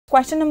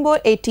Question number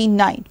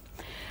 89.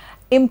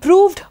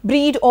 Improved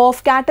breed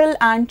of cattle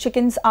and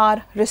chickens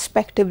are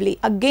respectively.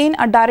 Again,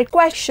 a direct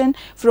question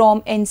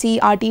from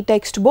NCERT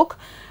textbook.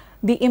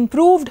 The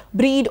improved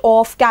breed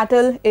of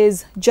cattle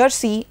is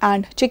Jersey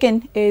and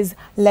chicken is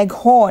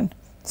Leghorn.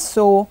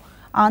 So,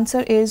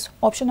 answer is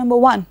option number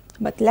 1.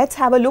 But let's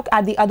have a look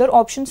at the other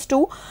options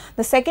too.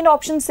 The second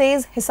option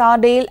says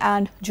Hisardale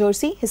and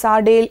Jersey.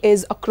 Hisardale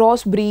is a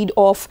crossbreed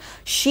of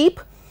sheep.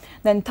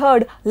 Then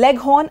third,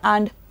 Leghorn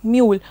and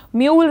Mule.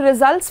 Mule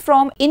results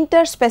from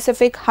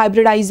interspecific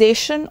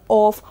hybridization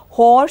of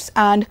horse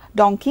and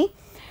donkey.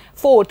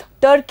 Fourth,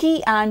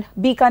 Turkey and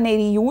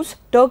Bikaneri ewes.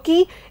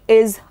 Turkey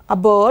is a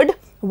bird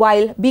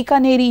while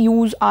Bikaneri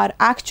ewes are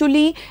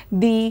actually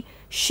the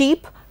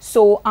sheep.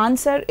 So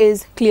answer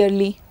is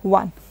clearly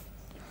 1.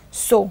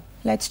 So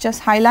let's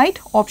just highlight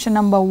option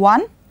number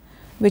 1,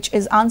 which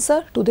is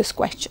answer to this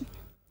question.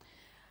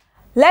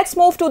 Let's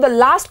move to the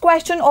last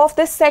question of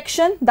this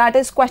section, that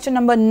is question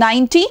number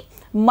 90.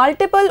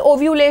 Multiple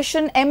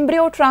ovulation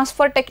embryo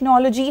transfer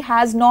technology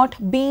has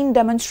not been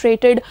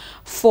demonstrated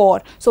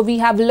for. So we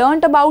have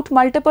learnt about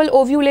multiple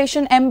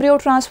ovulation embryo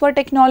transfer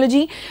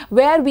technology,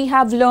 where we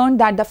have learned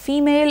that the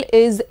female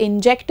is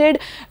injected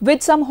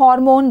with some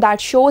hormone that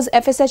shows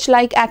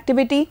FSH-like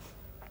activity.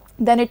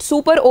 Then it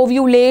super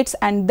ovulates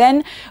and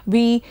then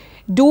we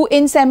do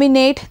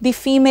inseminate the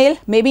female,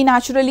 maybe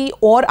naturally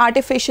or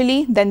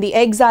artificially. Then the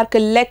eggs are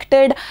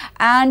collected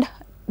and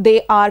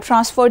they are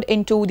transferred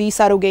into the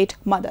surrogate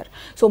mother.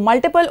 So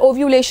multiple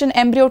ovulation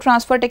embryo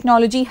transfer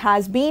technology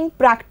has been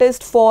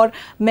practiced for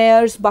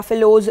mares,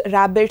 buffaloes,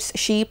 rabbits,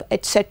 sheep,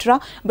 etc.,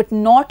 but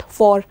not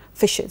for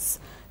fishes.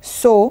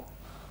 So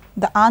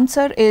the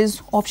answer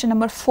is option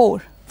number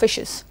 4,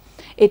 fishes.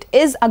 It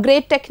is a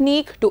great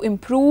technique to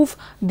improve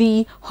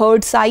the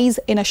herd size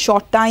in a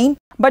short time,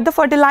 but the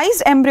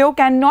fertilized embryo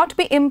cannot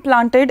be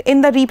implanted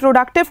in the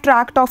reproductive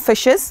tract of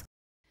fishes.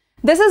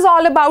 This is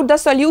all about the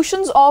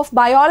solutions of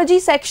biology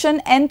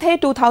section ANTHE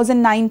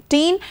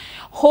 2019.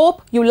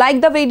 Hope you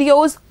like the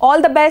videos.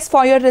 All the best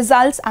for your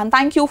results and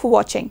thank you for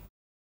watching.